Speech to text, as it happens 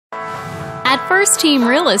At First Team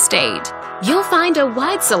Real Estate, you'll find a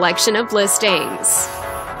wide selection of listings.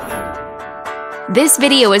 This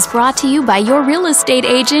video is brought to you by your real estate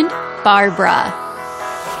agent, Barbara.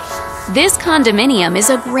 This condominium is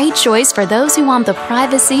a great choice for those who want the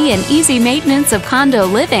privacy and easy maintenance of condo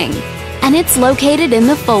living, and it's located in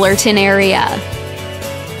the Fullerton area.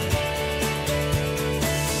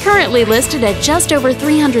 Currently listed at just over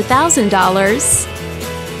 $300,000.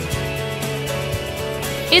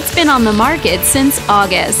 It's been on the market since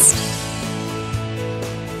August.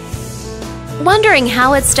 Wondering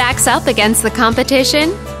how it stacks up against the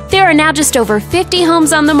competition? There are now just over 50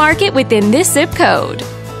 homes on the market within this zip code.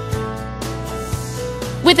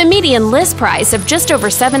 With a median list price of just over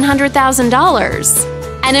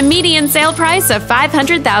 $700,000 and a median sale price of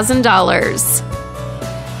 $500,000.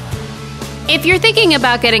 If you're thinking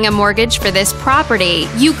about getting a mortgage for this property,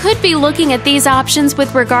 you could be looking at these options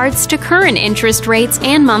with regards to current interest rates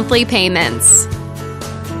and monthly payments.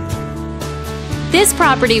 This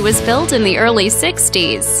property was built in the early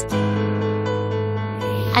 60s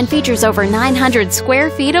and features over 900 square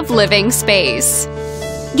feet of living space,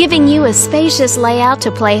 giving you a spacious layout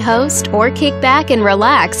to play host or kick back and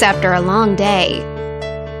relax after a long day.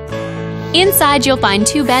 Inside, you'll find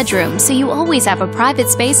 2 bedrooms, so you always have a private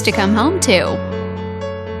space to come home to,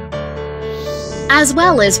 as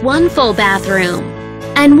well as 1 full bathroom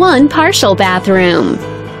and 1 partial bathroom.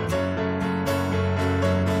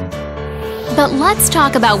 But let's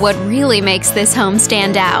talk about what really makes this home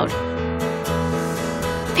stand out.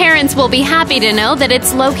 Parents will be happy to know that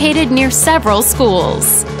it's located near several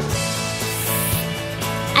schools.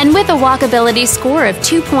 And with a walkability score of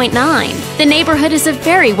 2.9, the neighborhood is a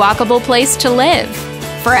very walkable place to live.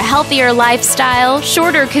 For a healthier lifestyle,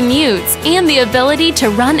 shorter commutes, and the ability to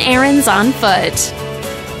run errands on foot.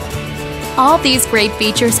 All these great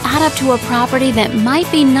features add up to a property that might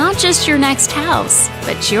be not just your next house,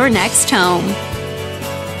 but your next home.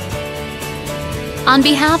 On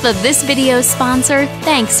behalf of this video's sponsor,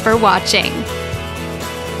 thanks for watching.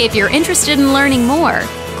 If you're interested in learning more,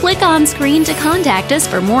 click on screen to contact us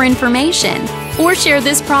for more information or share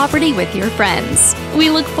this property with your friends. We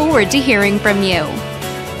look forward to hearing from you.